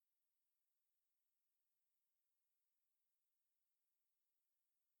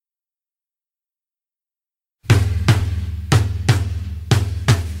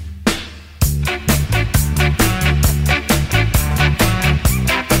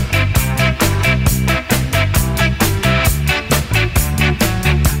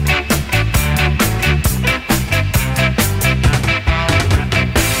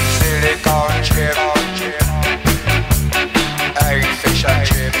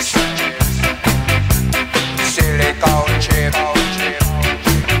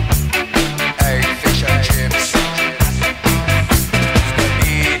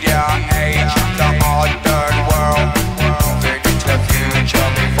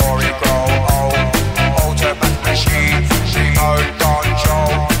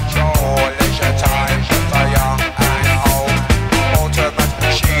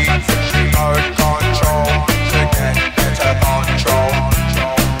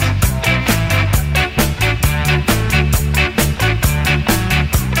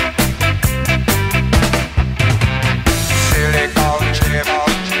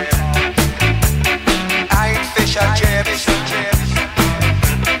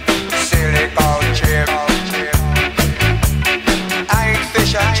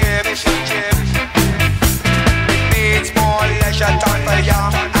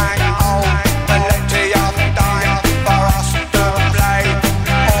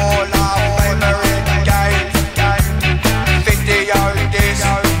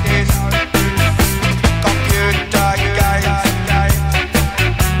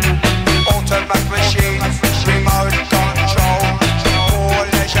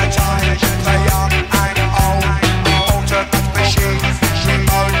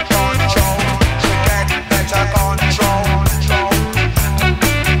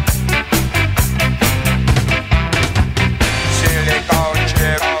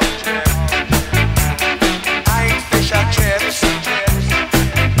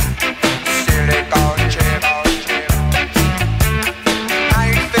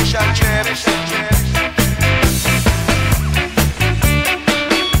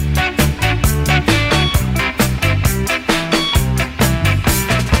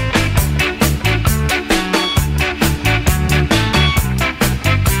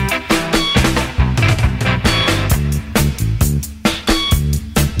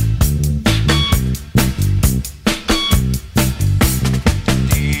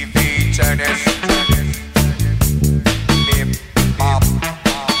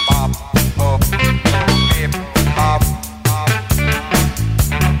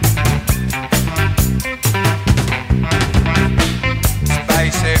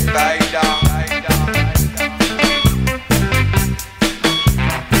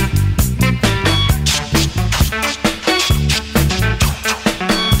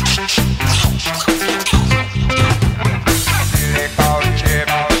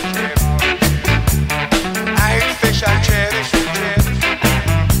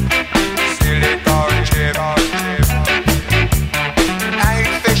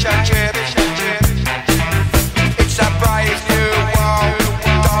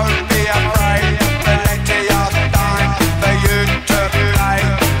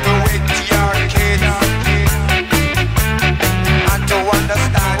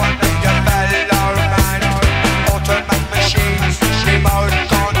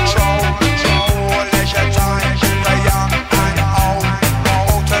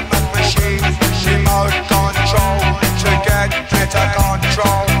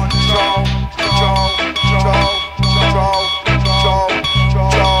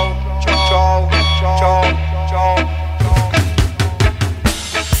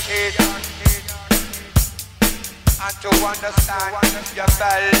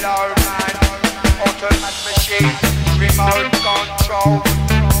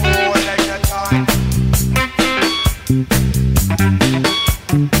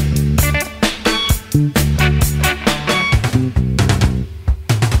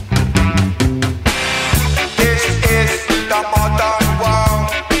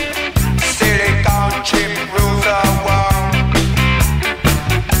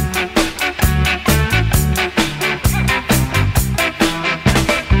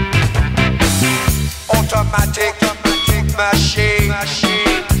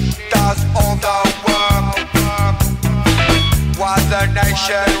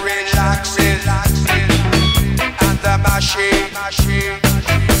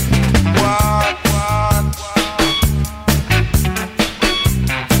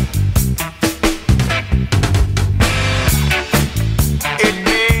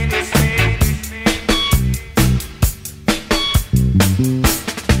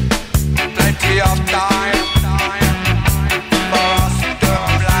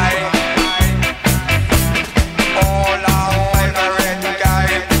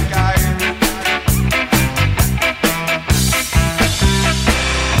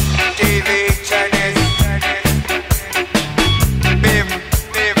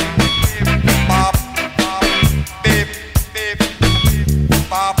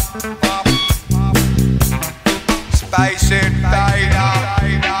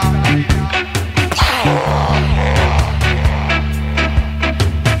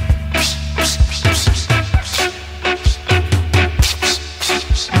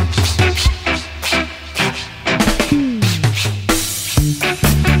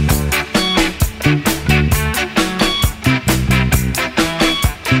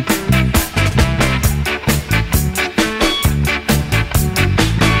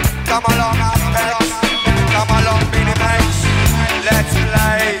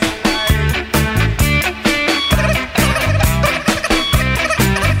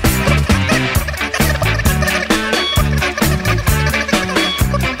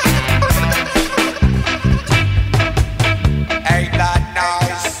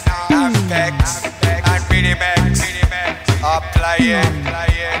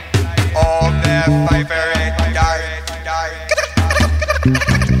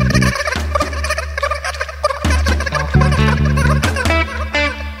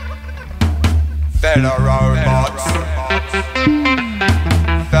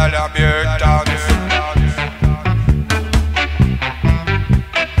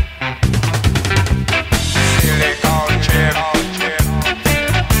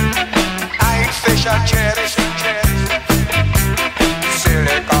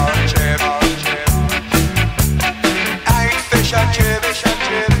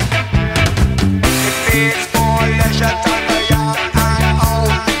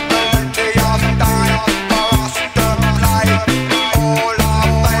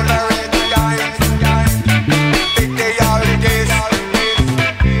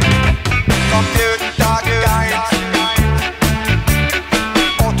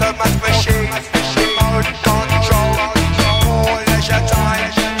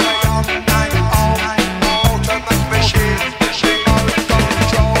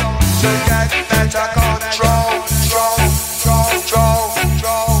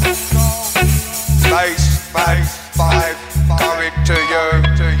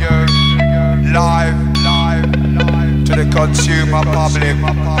consumer public.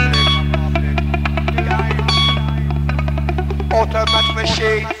 Automatic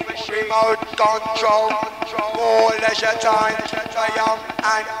machine, remote control, more leisure time for young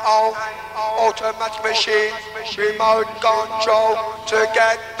and old. Automatic machine, remote control to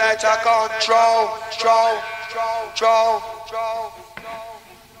get better control.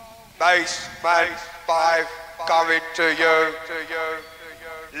 Bassman 5 coming to you,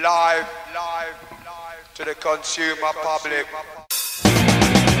 live to the consumer public.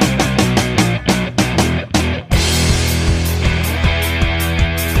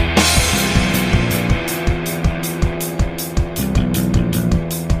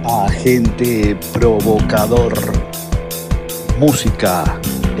 Agente provocador, música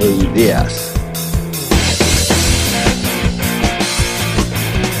e ideas.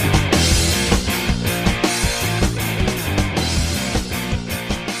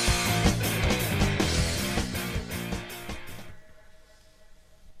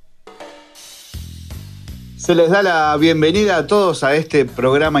 Se les da la bienvenida a todos a este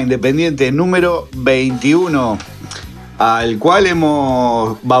programa independiente número 21, al cual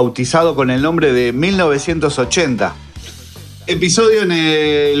hemos bautizado con el nombre de 1980. Episodio en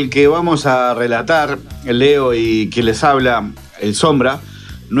el que vamos a relatar, Leo y quien les habla, el Sombra,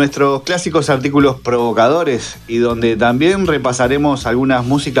 nuestros clásicos artículos provocadores y donde también repasaremos algunas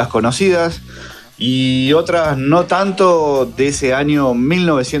músicas conocidas y otras no tanto de ese año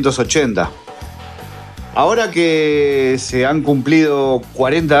 1980. Ahora que se han cumplido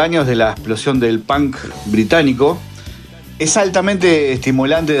 40 años de la explosión del punk británico, es altamente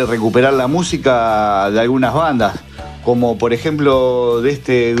estimulante recuperar la música de algunas bandas, como por ejemplo de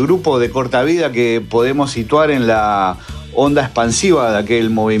este grupo de corta vida que podemos situar en la onda expansiva de aquel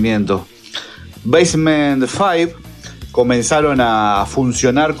movimiento. Basement 5 comenzaron a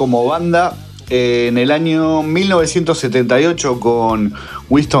funcionar como banda en el año 1978 con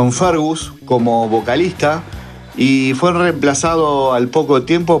Winston Fergus como vocalista y fue reemplazado al poco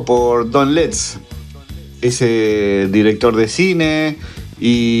tiempo por Don Letts, ese director de cine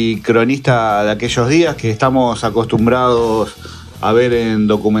y cronista de aquellos días que estamos acostumbrados a ver en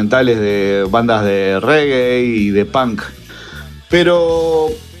documentales de bandas de reggae y de punk. Pero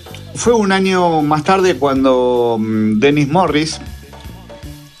fue un año más tarde cuando Dennis Morris,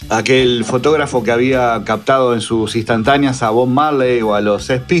 aquel fotógrafo que había captado en sus instantáneas a Bob Marley o a los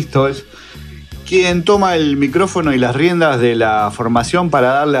Sex Pistols, quien toma el micrófono y las riendas de la formación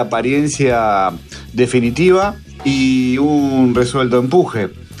para darle apariencia definitiva y un resuelto empuje.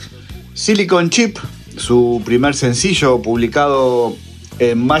 Silicon Chip, su primer sencillo publicado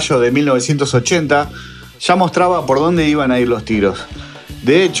en mayo de 1980, ya mostraba por dónde iban a ir los tiros.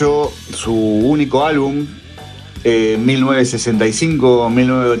 De hecho, su único álbum,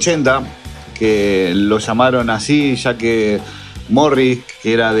 1965-1980, que lo llamaron así ya que Morris,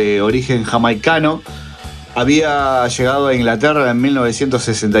 que era de origen jamaicano, había llegado a Inglaterra en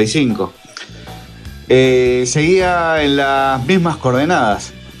 1965. Seguía en las mismas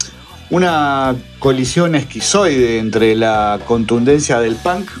coordenadas. Una colisión esquizoide entre la contundencia del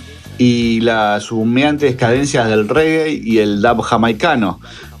punk y las humeantes cadencias del reggae y el dub jamaicano,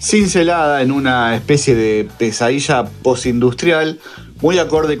 cincelada en una especie de pesadilla postindustrial muy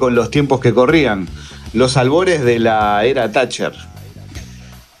acorde con los tiempos que corrían, los albores de la era Thatcher.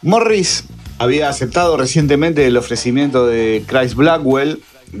 Morris había aceptado recientemente el ofrecimiento de Chris Blackwell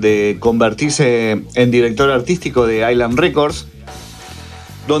de convertirse en director artístico de Island Records,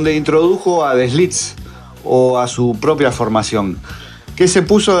 donde introdujo a The Slits o a su propia formación, que se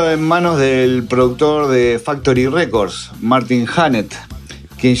puso en manos del productor de Factory Records, Martin Hannett,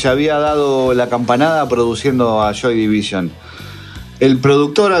 quien ya había dado la campanada produciendo a Joy Division. El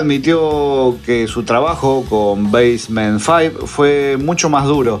productor admitió que su trabajo con Basement 5 fue mucho más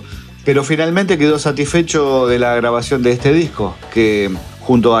duro, pero finalmente quedó satisfecho de la grabación de este disco, que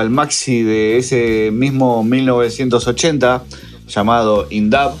junto al maxi de ese mismo 1980, llamado In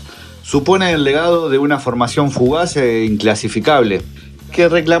Dub, supone el legado de una formación fugaz e inclasificable, que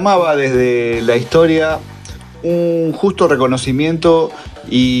reclamaba desde la historia un justo reconocimiento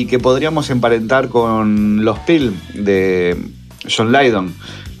y que podríamos emparentar con los Peel de John Lydon,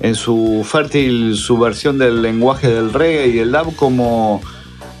 en su fértil subversión del lenguaje del reggae y el dub como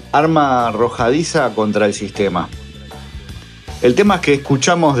arma arrojadiza contra el sistema. El tema que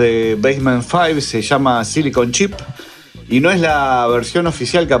escuchamos de Basement 5 se llama Silicon Chip y no es la versión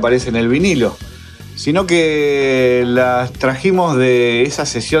oficial que aparece en el vinilo, sino que las trajimos de esa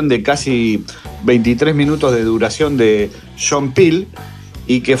sesión de casi 23 minutos de duración de John Peel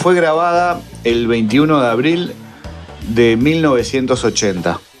y que fue grabada el 21 de abril de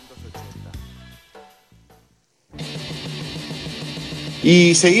 1980.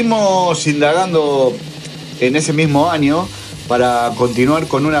 Y seguimos indagando en ese mismo año para continuar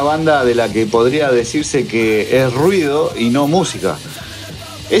con una banda de la que podría decirse que es ruido y no música.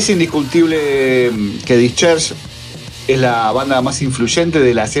 Es indiscutible que Discharge es la banda más influyente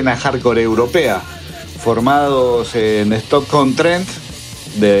de la escena hardcore europea, formados en Stoke-on-Trent,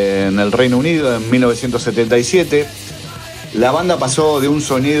 en el Reino Unido en 1977. La banda pasó de un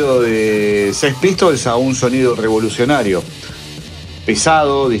sonido de Sex Pistols a un sonido revolucionario,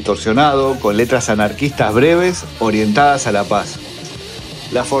 pesado, distorsionado, con letras anarquistas breves, orientadas a la paz.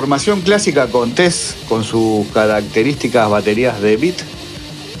 La formación clásica con Tess, con sus características baterías de beat,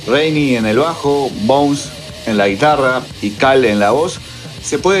 Rainey en el bajo, Bones en la guitarra y Cal en la voz,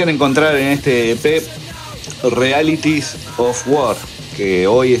 se pueden encontrar en este EP Realities of War, que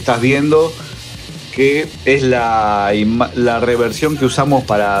hoy estás viendo, que es la reversión que usamos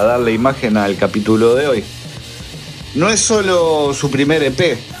para darle imagen al capítulo de hoy. No es solo su primer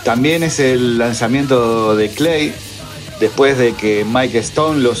EP, también es el lanzamiento de Clay, después de que Mike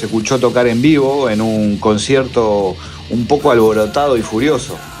Stone los escuchó tocar en vivo en un concierto un poco alborotado y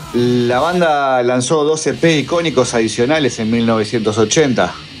furioso. La banda lanzó 2 EP icónicos adicionales en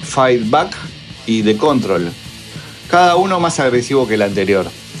 1980, Fight Back y The Control, cada uno más agresivo que el anterior.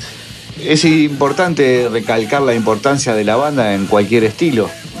 Es importante recalcar la importancia de la banda en cualquier estilo,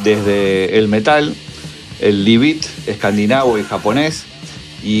 desde el metal, el D-beat escandinavo y japonés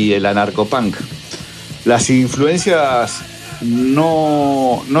y el anarcopunk. Las influencias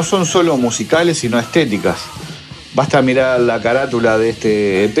no son solo musicales, sino estéticas. Basta mirar la carátula de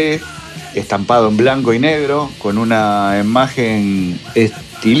este EP, estampado en blanco y negro, con una imagen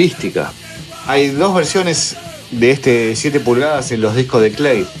estilística. Hay dos versiones de este 7 pulgadas en los discos de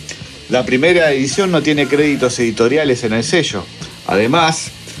Clay. La primera edición no tiene créditos editoriales en el sello.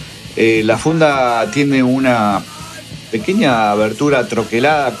 Además, la funda tiene una pequeña abertura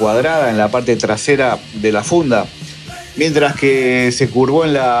troquelada, cuadrada en la parte trasera de la funda, mientras que se curvó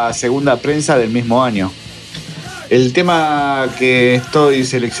en la segunda prensa del mismo año. El tema que estoy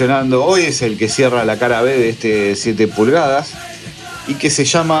seleccionando hoy es el que cierra la cara B de este 7 pulgadas y que se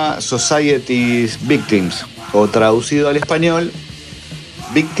llama Society's Victims, o traducido al español,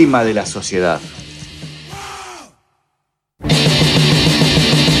 Víctima de la Sociedad.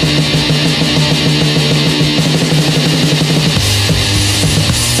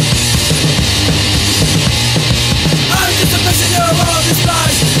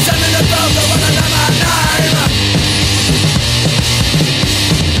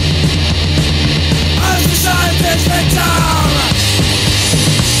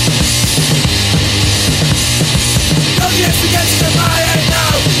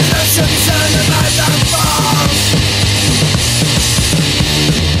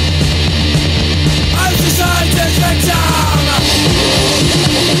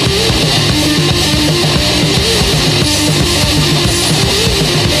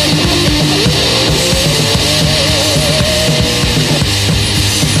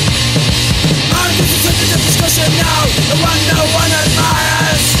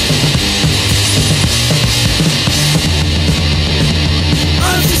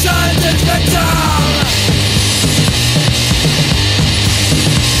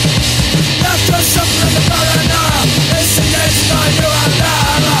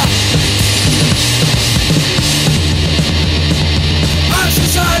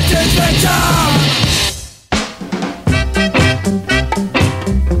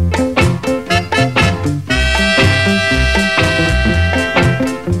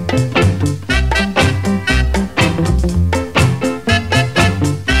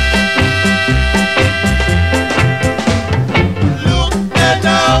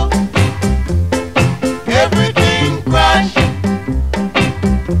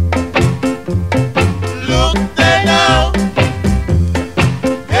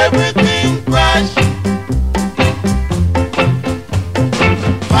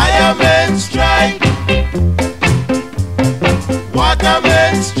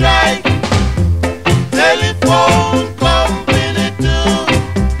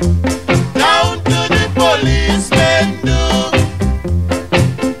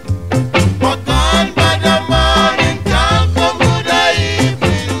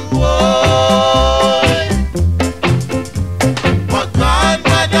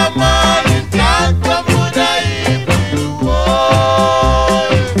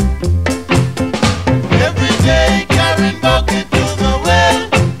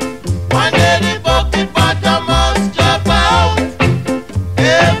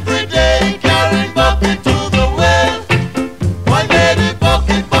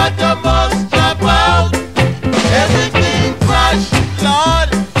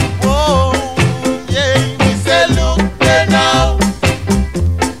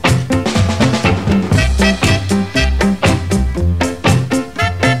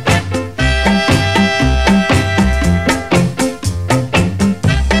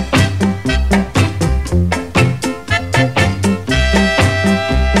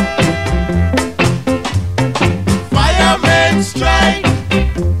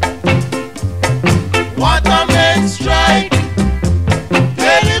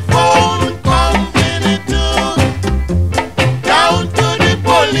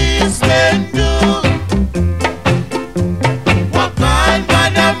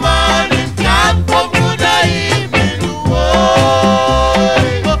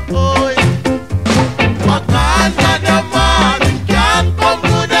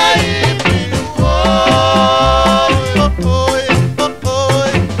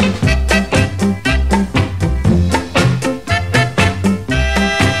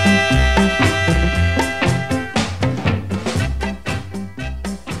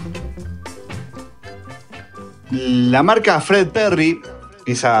 La marca Fred Perry,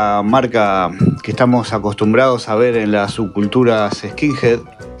 esa marca que estamos acostumbrados a ver en las subculturas skinhead,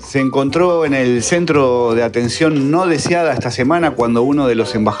 se encontró en el centro de atención no deseada esta semana cuando uno de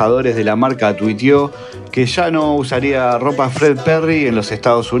los embajadores de la marca tuiteó que ya no usaría ropa Fred Perry en los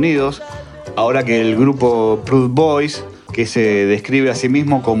Estados Unidos, ahora que el grupo Proud Boys, que se describe a sí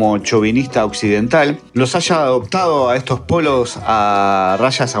mismo como chauvinista occidental, los haya adoptado a estos polos a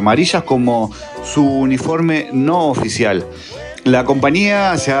rayas amarillas como su uniforme no oficial. La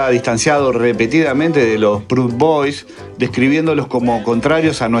compañía se ha distanciado repetidamente de los Proud Boys, describiéndolos como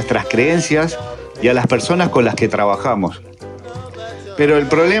contrarios a nuestras creencias y a las personas con las que trabajamos. Pero el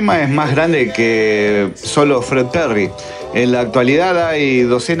problema es más grande que solo Fred Perry. En la actualidad hay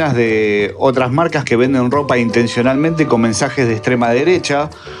docenas de otras marcas que venden ropa intencionalmente con mensajes de extrema derecha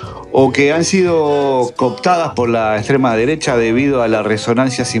o que han sido cooptadas por la extrema derecha debido a la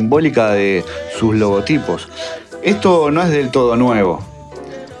resonancia simbólica de sus logotipos. Esto no es del todo nuevo.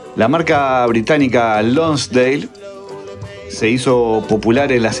 La marca británica Lonsdale se hizo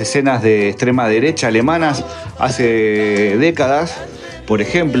popular en las escenas de extrema derecha alemanas hace décadas. Por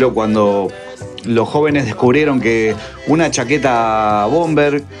ejemplo, cuando los jóvenes descubrieron que una chaqueta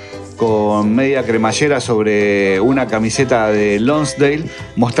bomber con media cremallera sobre una camiseta de Lonsdale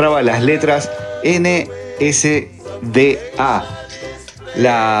mostraba las letras NSDA,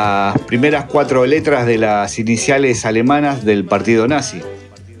 las primeras 4 letras de las iniciales alemanas del partido nazi.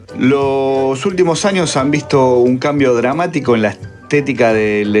 Los últimos años han visto un cambio dramático en la estética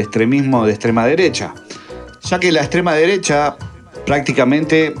del extremismo de extrema derecha, ya que la extrema derecha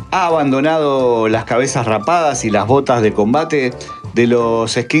prácticamente ha abandonado las cabezas rapadas y las botas de combate de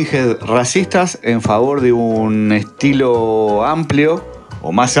los skinheads racistas en favor de un estilo amplio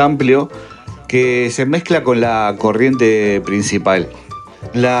o más amplio que se mezcla con la corriente principal.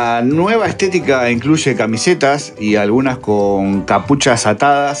 La nueva estética incluye camisetas y algunas con capuchas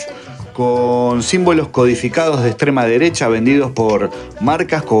atadas con símbolos codificados de extrema derecha vendidos por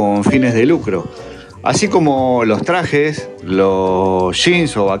marcas con fines de lucro, así como los trajes, los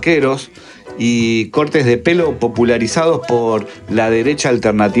jeans o vaqueros y cortes de pelo popularizados por la derecha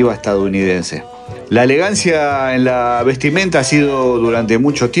alternativa estadounidense. La elegancia en la vestimenta ha sido durante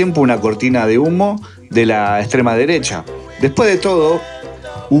mucho tiempo una cortina de humo de la extrema derecha. Después de todo,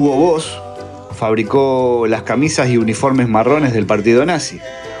 Hugo Boss fabricó las camisas y uniformes marrones del partido nazi,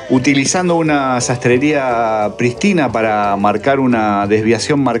 utilizando una sastrería pristina para marcar una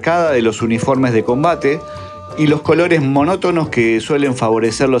desviación marcada de los uniformes de combate y los colores monótonos que suelen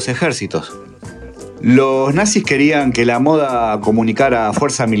favorecer los ejércitos. Los nazis querían que la moda comunicara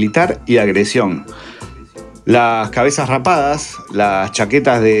fuerza militar y agresión. Las cabezas rapadas, las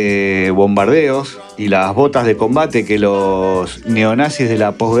chaquetas de bombardeos y las botas de combate que los neonazis de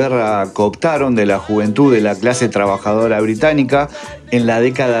la posguerra cooptaron de la juventud de la clase trabajadora británica en la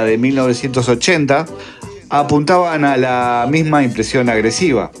década de 1980 apuntaban a la misma impresión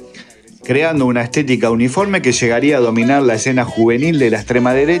agresiva, creando una estética uniforme que llegaría a dominar la escena juvenil de la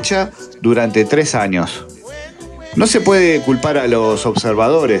extrema derecha durante 3 años. No se puede culpar a los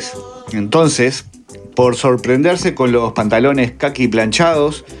observadores, entonces, por sorprenderse con los pantalones caqui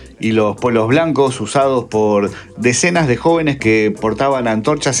planchados y los polos blancos usados por decenas de jóvenes que portaban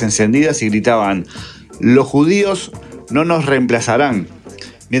antorchas encendidas y gritaban «Los judíos no nos reemplazarán»,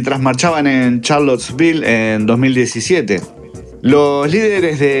 mientras marchaban en Charlottesville en 2017. Los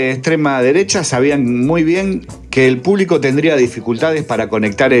líderes de extrema derecha sabían muy bien que el público tendría dificultades para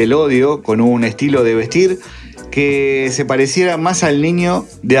conectar el odio con un estilo de vestir que se pareciera más al niño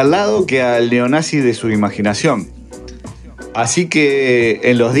de al lado que al neonazi de su imaginación. Así que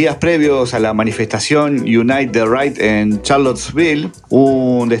en los días previos a la manifestación Unite the Right en Charlottesville,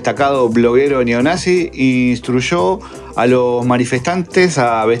 un destacado bloguero neonazi instruyó a los manifestantes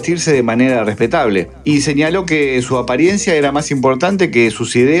a vestirse de manera respetable y señaló que su apariencia era más importante que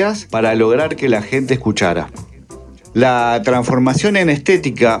sus ideas para lograr que la gente escuchara. La transformación en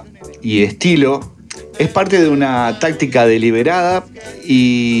estética y estilo es parte de una táctica deliberada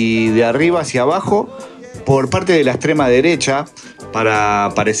y de arriba hacia abajo por parte de la extrema derecha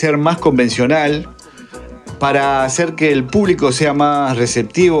para parecer más convencional, para hacer que el público sea más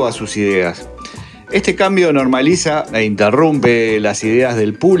receptivo a sus ideas. Este cambio normaliza e interrumpe las ideas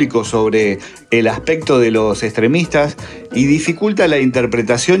del público sobre el aspecto de los extremistas y dificulta la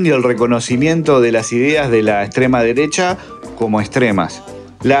interpretación y el reconocimiento de las ideas de la extrema derecha como extremas.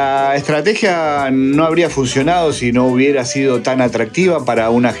 La estrategia no habría funcionado si no hubiera sido tan atractiva para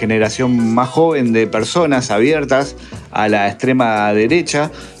una generación más joven de personas abiertas a la extrema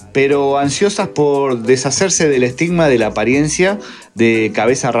derecha, pero ansiosas por deshacerse del estigma de la apariencia de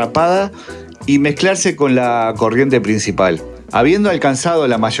cabeza rapada y mezclarse con la corriente principal. Habiendo alcanzado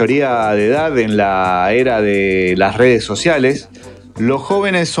la mayoría de edad en la era de las redes sociales, Los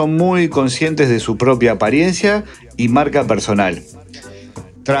jóvenes son muy conscientes de su propia apariencia y marca personal.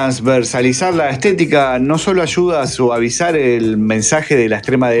 Transversalizar la estética no solo ayuda a suavizar el mensaje de la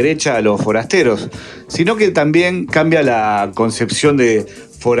extrema derecha a los forasteros, sino que también cambia la concepción de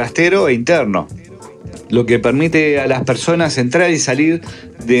forastero e interno, lo que permite a las personas entrar y salir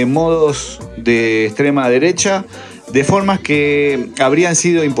de modos de extrema derecha de formas que habrían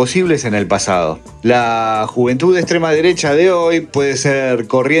sido imposibles en el pasado. La juventud de extrema derecha de hoy puede ser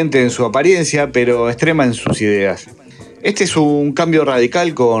corriente en su apariencia, pero extrema en sus ideas. Este es un cambio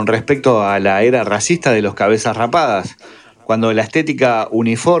radical con respecto a la era racista de los cabezas rapadas, cuando la estética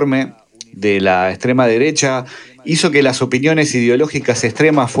uniforme de la extrema derecha hizo que las opiniones ideológicas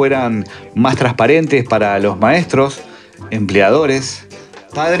extremas fueran más transparentes para los maestros, empleadores,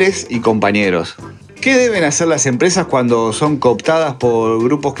 padres y compañeros. ¿Qué deben hacer las empresas cuando son cooptadas por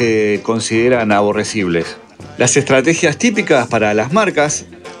grupos que consideran aborrecibles? Las estrategias típicas para las marcas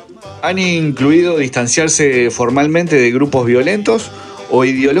han incluido distanciarse formalmente de grupos violentos o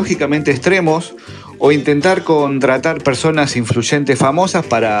ideológicamente extremos o intentar contratar personas influyentes famosas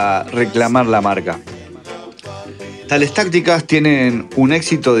para reclamar la marca. Tales tácticas tienen un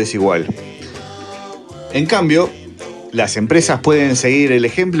éxito desigual. En cambio, las empresas pueden seguir el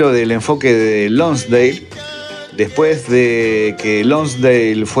ejemplo del enfoque de Lonsdale. Después de que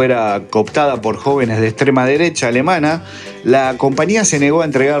Lonsdale fuera cooptada por jóvenes de extrema derecha alemana, la compañía se negó a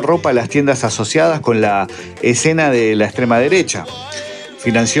entregar ropa a las tiendas asociadas con la escena de la extrema derecha.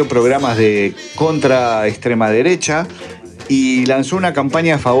 Financió programas de contra extrema derecha y lanzó una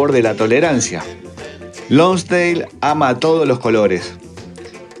campaña a favor de la tolerancia. Lonsdale ama a todos los colores.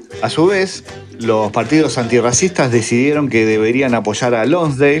 A su vez, los partidos antirracistas decidieron que deberían apoyar a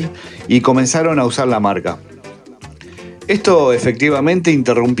Lonsdale y comenzaron a usar la marca. Esto efectivamente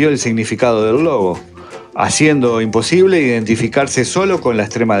interrumpió el significado del logo, haciendo imposible identificarse solo con la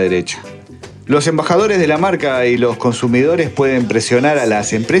extrema derecha. Los embajadores de la marca y los consumidores pueden presionar a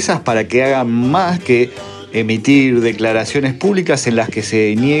las empresas para que hagan más que emitir declaraciones públicas en las que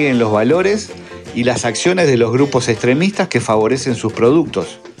se nieguen los valores y las acciones de los grupos extremistas que favorecen sus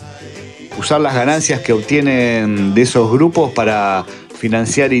productos. Usar las ganancias que obtienen de esos grupos para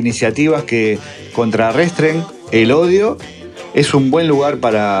financiar iniciativas que contrarresten el odio es un buen lugar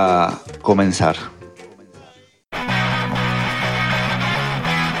para comenzar.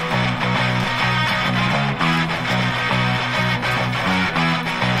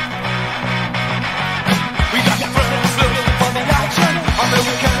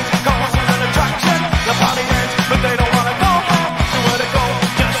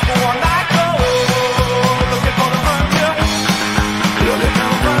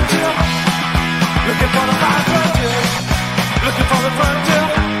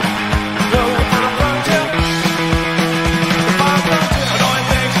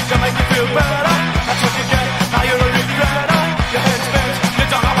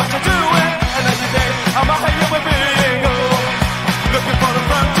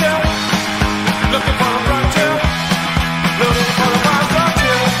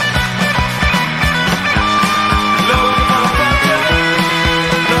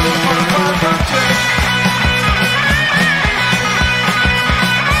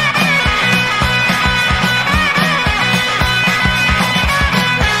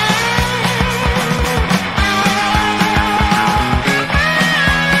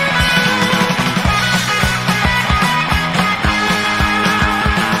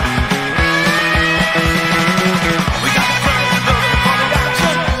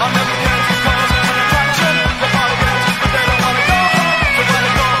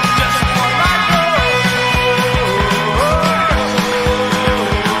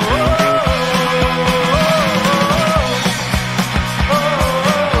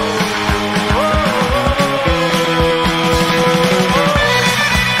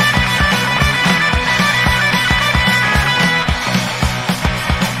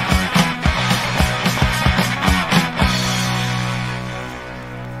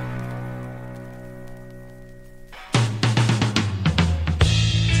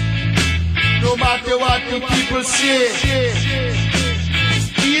 No matter what the people say,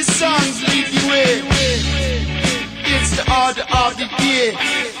 these songs lead the way. It's the order of the day.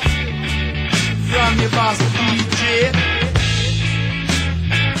 From your boss DJ,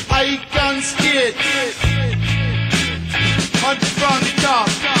 I can skate on from the top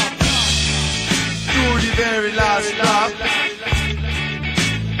to the very last stop.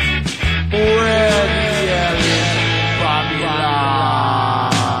 Where the hell is Babylon?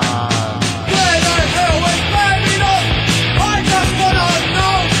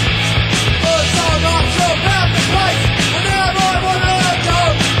 I wanna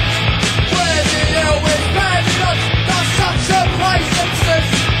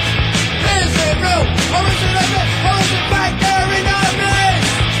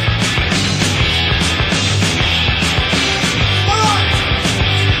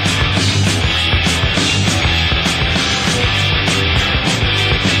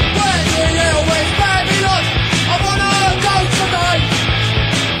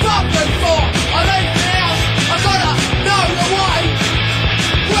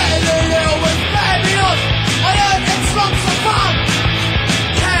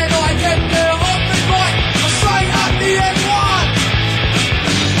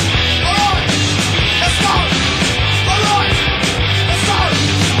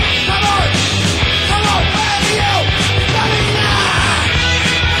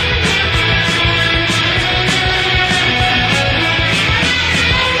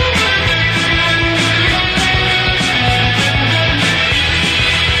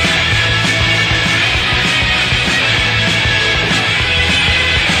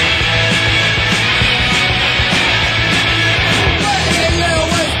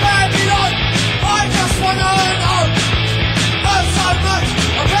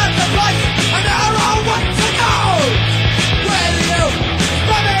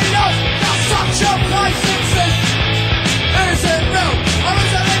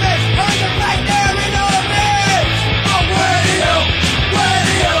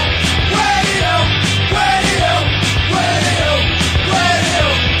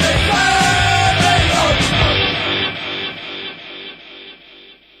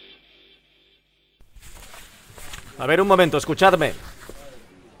ver, un momento, escuchadme.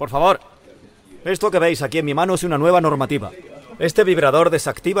 Por favor. Esto que veis aquí en mi mano es una nueva normativa. Este vibrador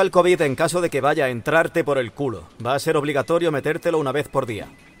desactiva el COVID en caso de que vaya a entrarte por el culo. Va a ser obligatorio metértelo una vez por día.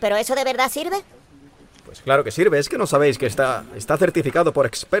 ¿Pero eso de verdad sirve? Pues claro que sirve, es que no sabéis que está certificado por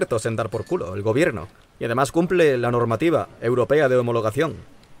expertos en dar por culo, el gobierno. Y además cumple la normativa europea de homologación.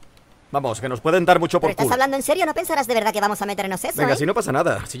 Vamos, que nos pueden dar mucho por ¿Pero estás culo. hablando en serio? ¿No pensarás de verdad que vamos a meternos eso, Venga, eh? si no pasa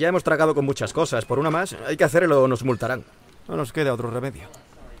nada, si ya hemos tragado con muchas cosas, por una más, hay que hacerlo o nos multarán. No nos queda otro remedio.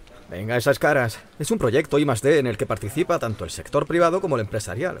 Venga, esas caras. Es un proyecto I+D en el que participa tanto el sector privado como el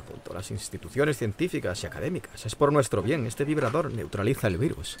empresarial, junto a las instituciones científicas y académicas. Es por nuestro bien, este vibrador neutraliza el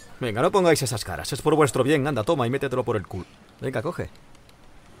virus. Venga, no pongáis esas caras, es por vuestro bien. Anda, toma y métetelo por el culo. Venga, coge.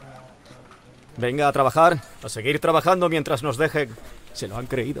 Venga, a trabajar, a seguir trabajando mientras nos dejen. Se lo han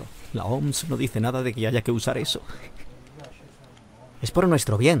creído. La OMS no dice nada de que haya que usar eso. Es por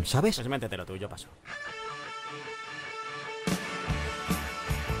nuestro bien, ¿sabes? Pues métetelo tú, yo paso.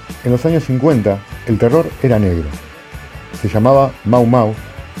 En los años 50, el terror era negro. Se llamaba Mau Mau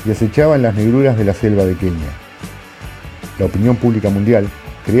y acechaba en las negruras de la selva de Kenia. La opinión pública mundial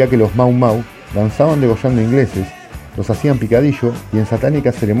creía que los Mau Mau danzaban degollando ingleses, los hacían picadillo y en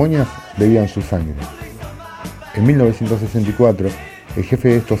satánicas ceremonias bebían su sangre. En 1964, el jefe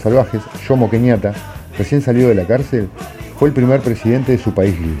de estos salvajes, Jomo Kenyatta, recién salido de la cárcel, fue el primer presidente de su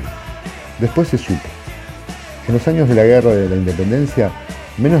país libre. Después se supo. En los años de la guerra de la independencia,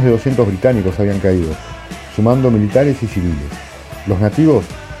 menos de 200 británicos habían caído, sumando militares y civiles. Los nativos,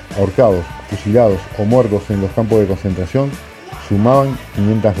 ahorcados, fusilados o muertos en los campos de concentración, sumaban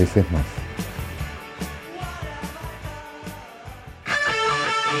 500 veces más.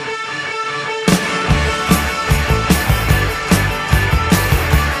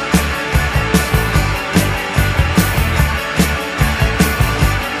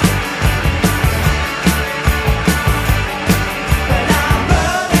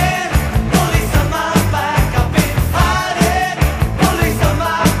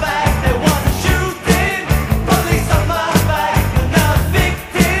 Police on my back, not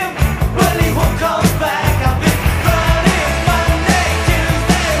victim.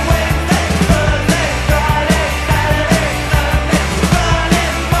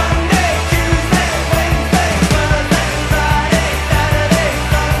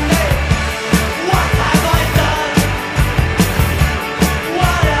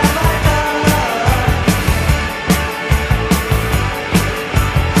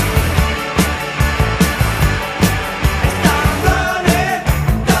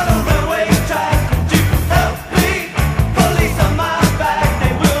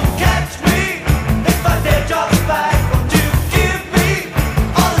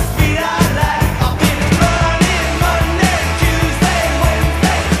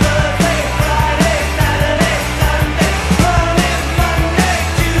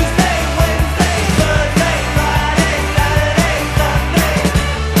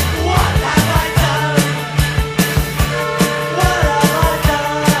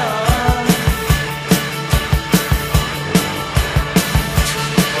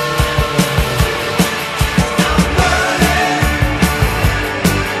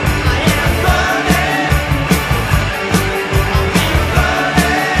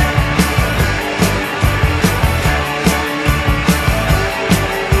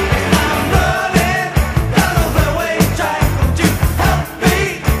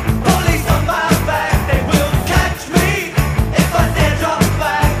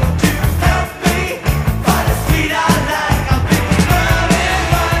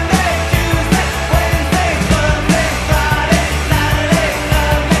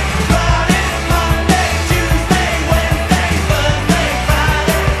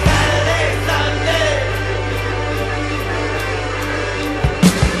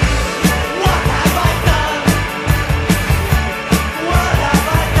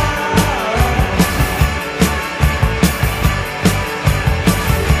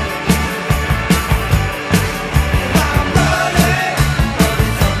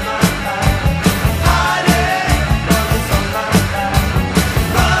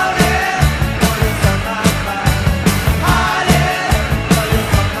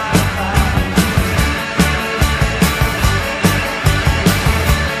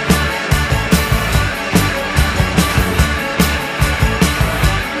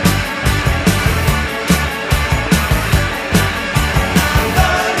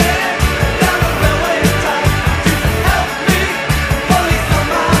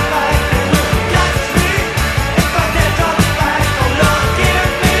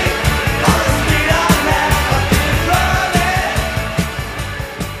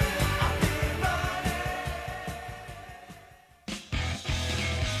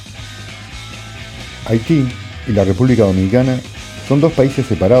 Haití y la República Dominicana son dos países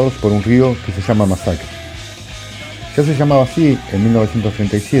separados por un río que se llama Masacre. Ya se llamaba así en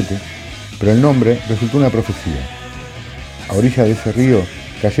 1937, pero el nombre resultó una profecía. A orilla de ese río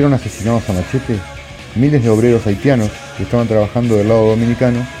cayeron asesinados a machete miles de obreros haitianos que estaban trabajando del lado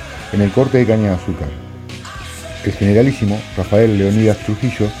dominicano en el corte de caña de azúcar. El generalísimo Rafael Leonidas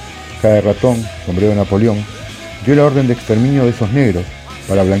Trujillo, cara de ratón, sombrero de Napoleón, dio la orden de exterminio de esos negros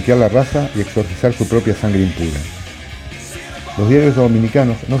para blanquear la raza y exorcizar su propia sangre impura. Los diarios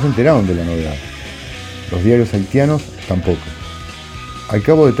dominicanos no se enteraron de la novedad. Los diarios haitianos tampoco. Al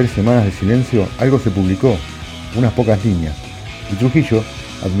cabo de 3 semanas de silencio, algo se publicó, unas pocas líneas, y Trujillo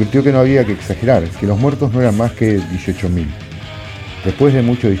advirtió que no había que exagerar, que los muertos no eran más que 18.000. Después de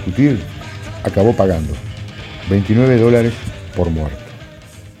mucho discutir, acabó pagando $29 por muerto.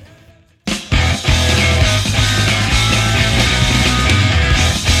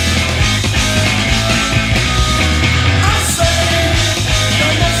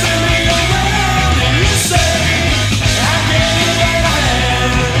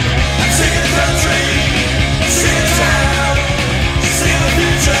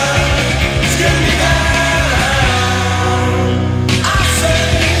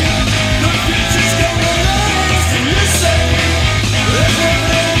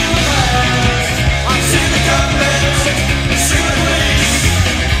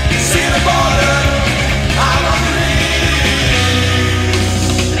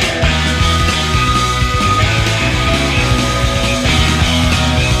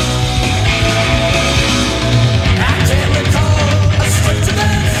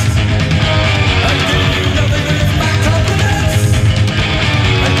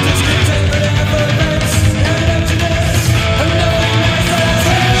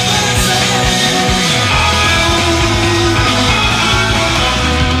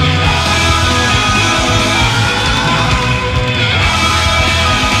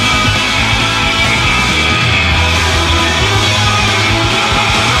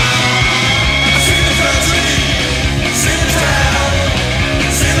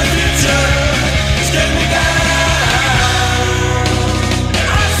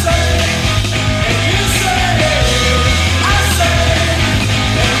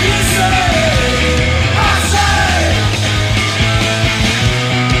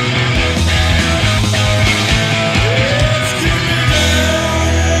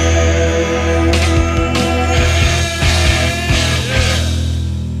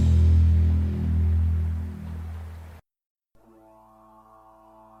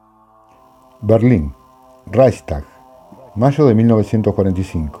 Berlín, Reichstag, mayo de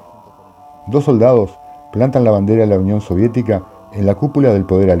 1945. 2 soldados plantan la bandera de la Unión Soviética en la cúpula del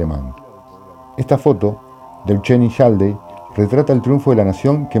poder alemán. Esta foto, de Eugenij Saldey, retrata el triunfo de la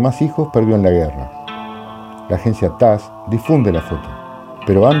nación que más hijos perdió en la guerra. La agencia TASS difunde la foto,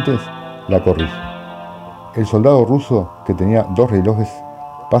 pero antes la corrige. El soldado ruso, que tenía 2 relojes,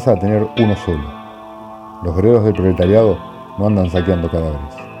 pasa a tener uno solo. Los guerreros del proletariado no andan saqueando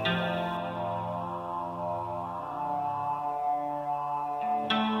cadáveres.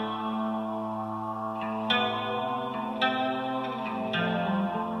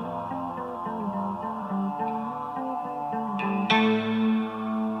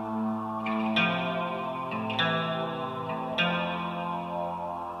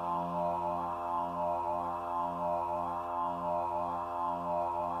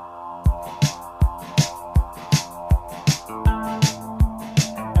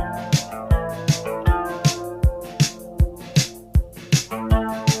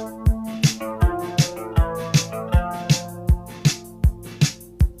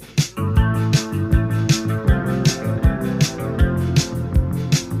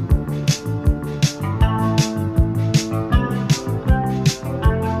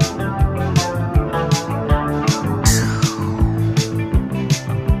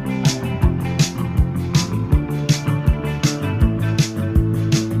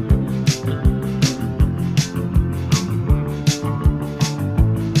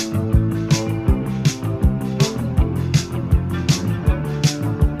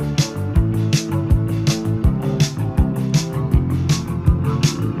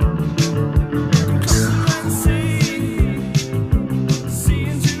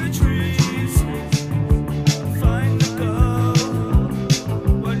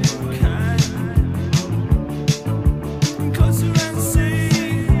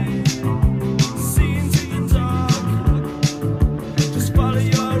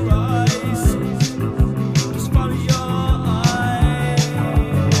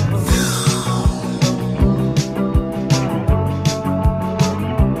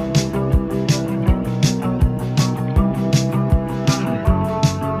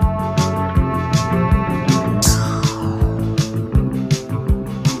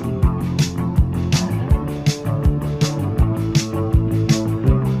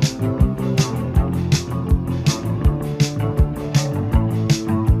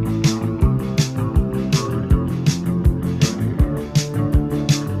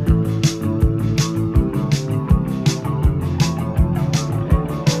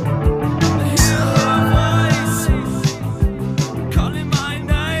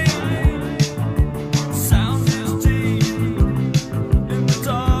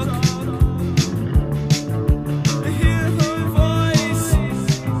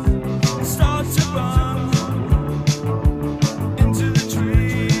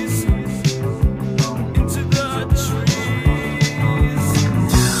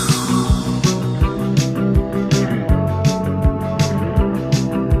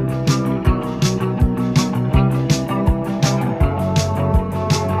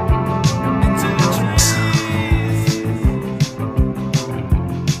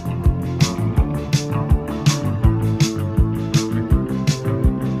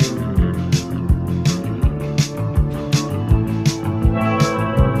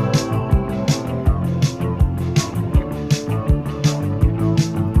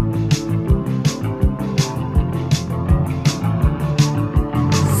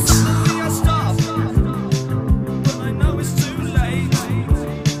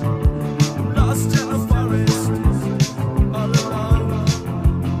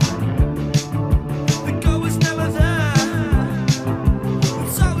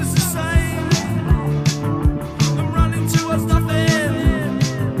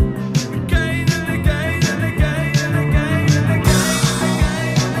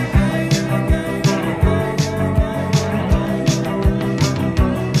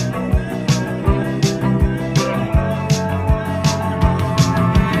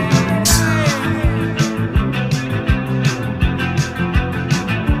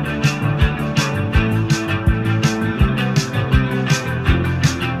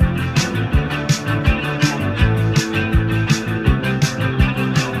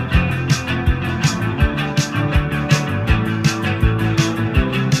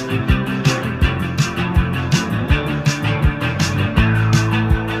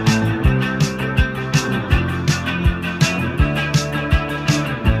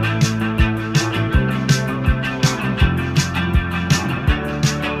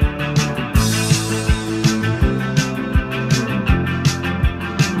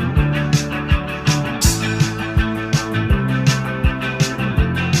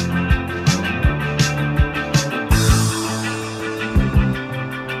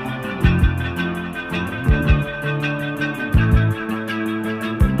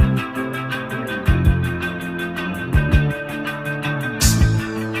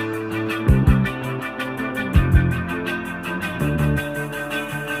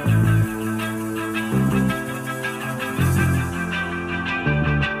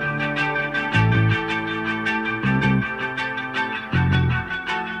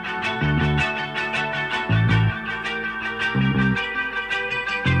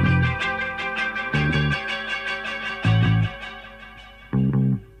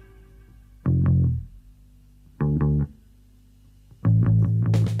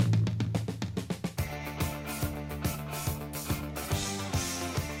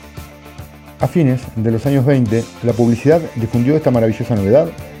 fines de los años 20, la publicidad difundió esta maravillosa novedad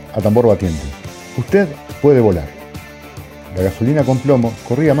a tambor batiente. Usted puede volar. La gasolina con plomo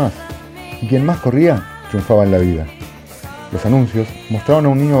corría más, y quien más corría triunfaba en la vida. Los anuncios mostraban a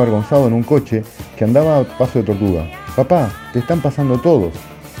un niño avergonzado en un coche que andaba a paso de tortuga. «Papá, te están pasando todos».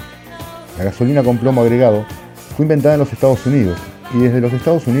 La gasolina con plomo agregado fue inventada en los Estados Unidos, y desde los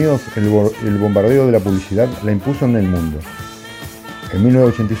Estados Unidos el bombardeo de la publicidad la impuso en el mundo. En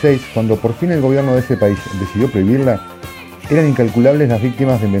 1986, cuando por fin el gobierno de ese país decidió prohibirla, eran incalculables las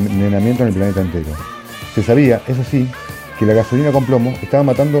víctimas de envenenamiento en el planeta entero. Se sabía, eso sí, que la gasolina con plomo estaba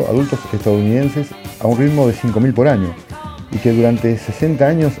matando adultos estadounidenses a un ritmo de 5.000 por año, y que durante 60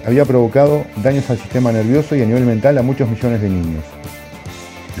 años había provocado daños al sistema nervioso y a nivel mental a muchos millones de niños.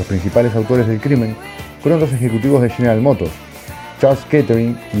 Los principales autores del crimen fueron los ejecutivos de General Motors, Charles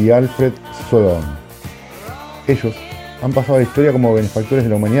Kettering y Alfred Solon. Ellos han pasado a la historia como benefactores de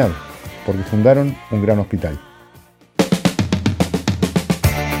la humanidad, porque fundaron un gran hospital.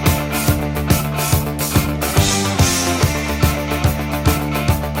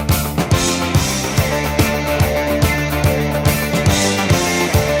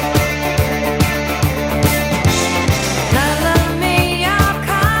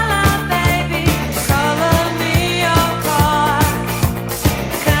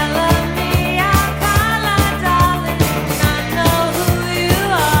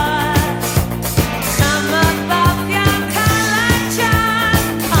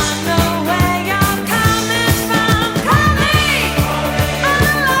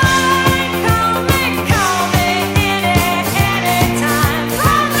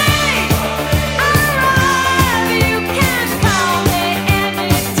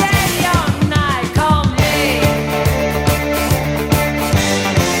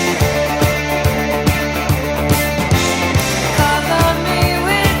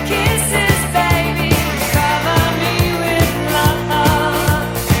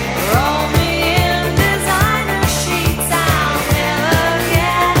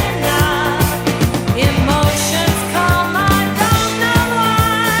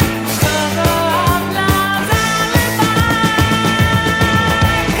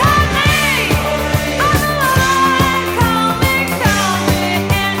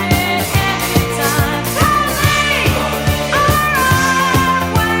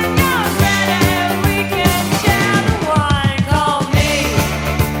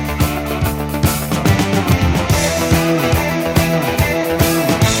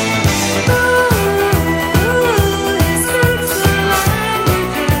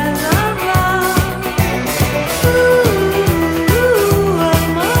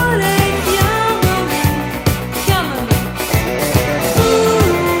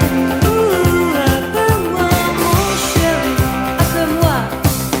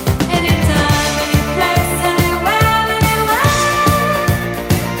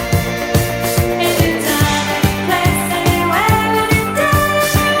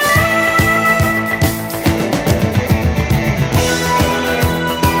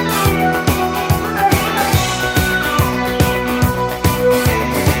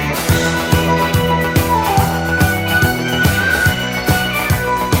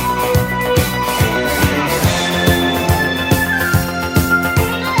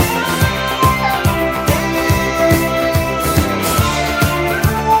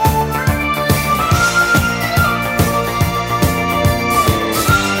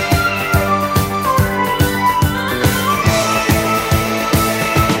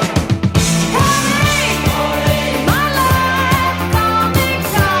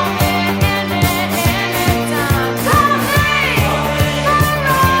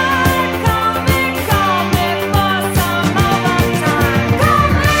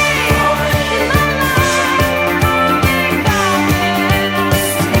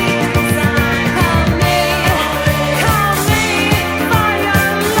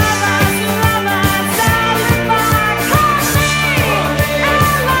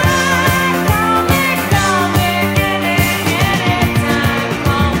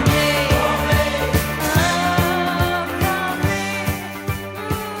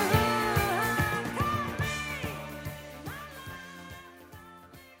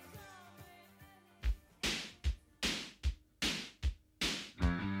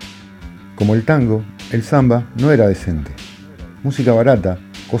 Como el tango, el samba no era decente. Música barata,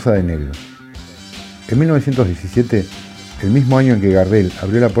 cosa de negros. En 1917, el mismo año en que Gardel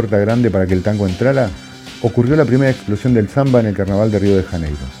abrió la puerta grande para que el tango entrara, ocurrió la primera explosión del samba en el Carnaval de Río de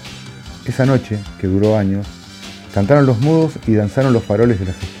Janeiro. Esa noche, que duró años, cantaron los mudos y danzaron los faroles de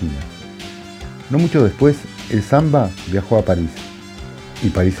las esquinas. No mucho después, el samba viajó a París, y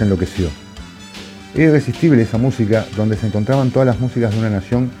París enloqueció. Era irresistible esa música donde se encontraban todas las músicas de una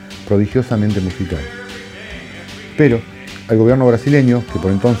nación prodigiosamente musical. Pero al gobierno brasileño, que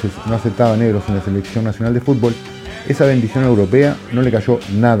por entonces no aceptaba negros en la selección nacional de fútbol, esa bendición europea no le cayó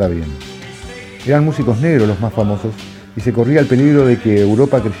nada bien. Eran músicos negros los más famosos y se corría el peligro de que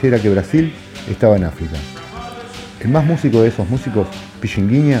Europa creyera que Brasil estaba en África. El más músico de esos músicos,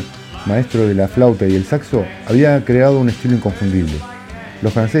 Pichinguinha, maestro de la flauta y el saxo, había creado un estilo inconfundible.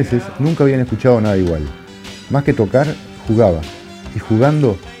 Los franceses nunca habían escuchado nada igual. Más que tocar, jugaba, y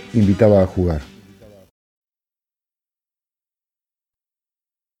jugando, invitaba a jugar.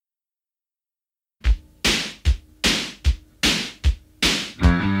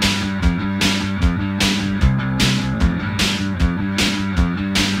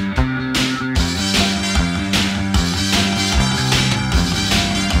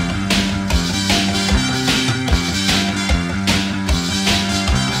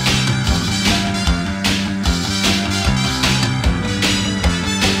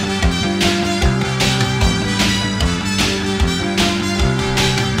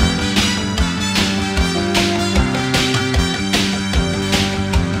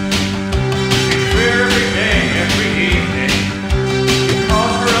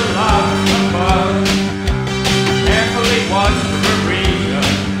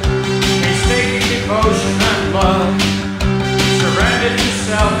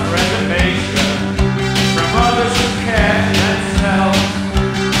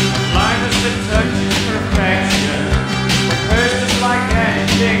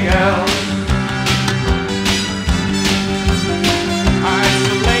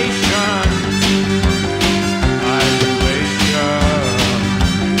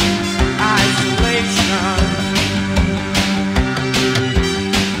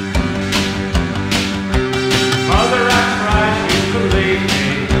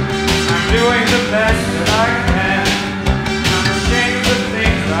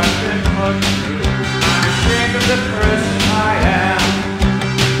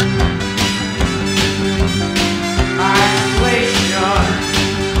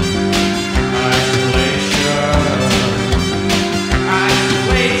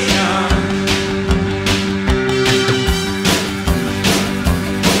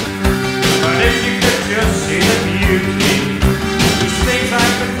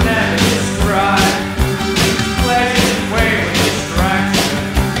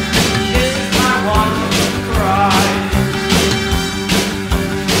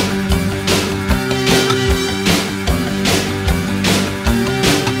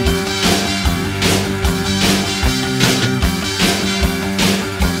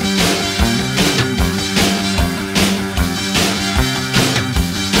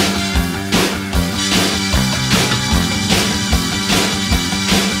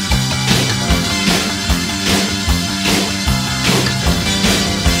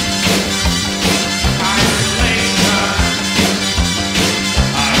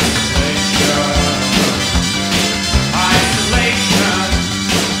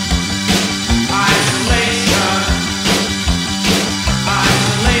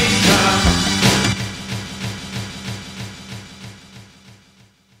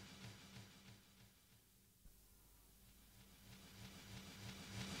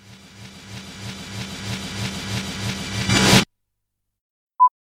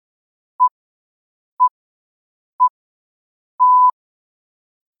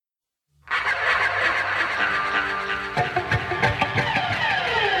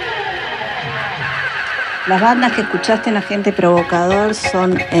 Las bandas que escuchaste en Agente Provocador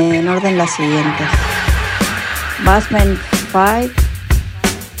son en orden las siguientes: Basement 5,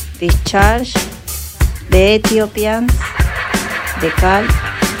 Discharge, The Ethiopians, The Cult,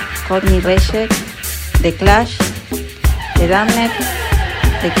 Courtney Reject, The Clash, The Damned,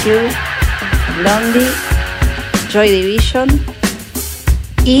 The Cure, Blondie, Joy Division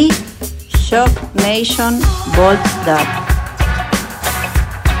y Shock Nation Bolt Dub.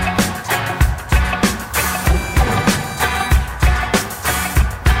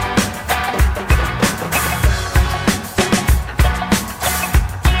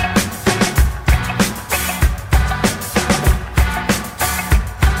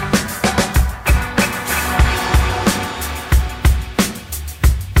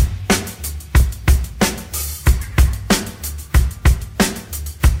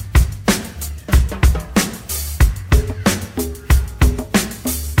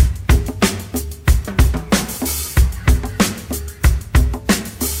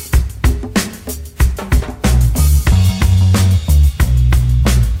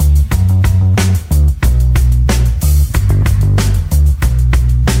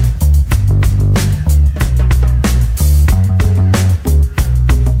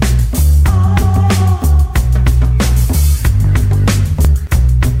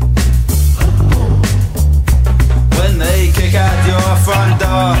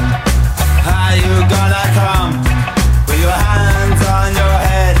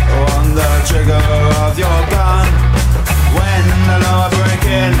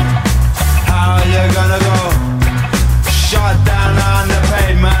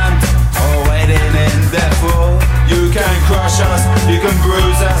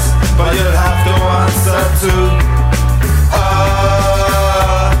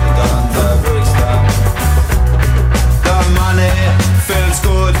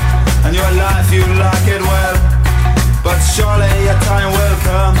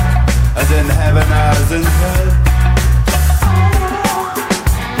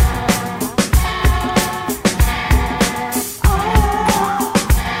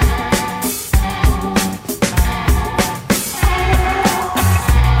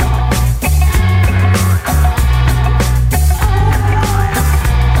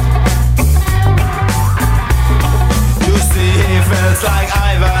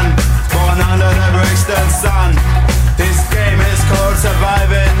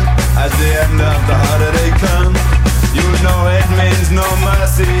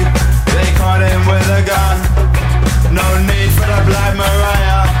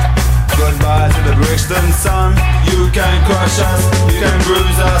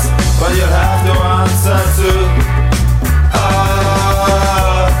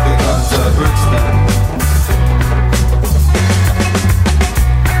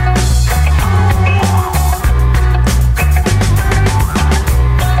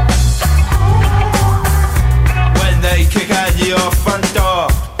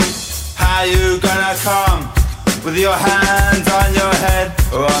 with your hands on your head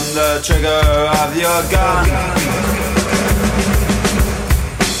or on the trigger of your gun.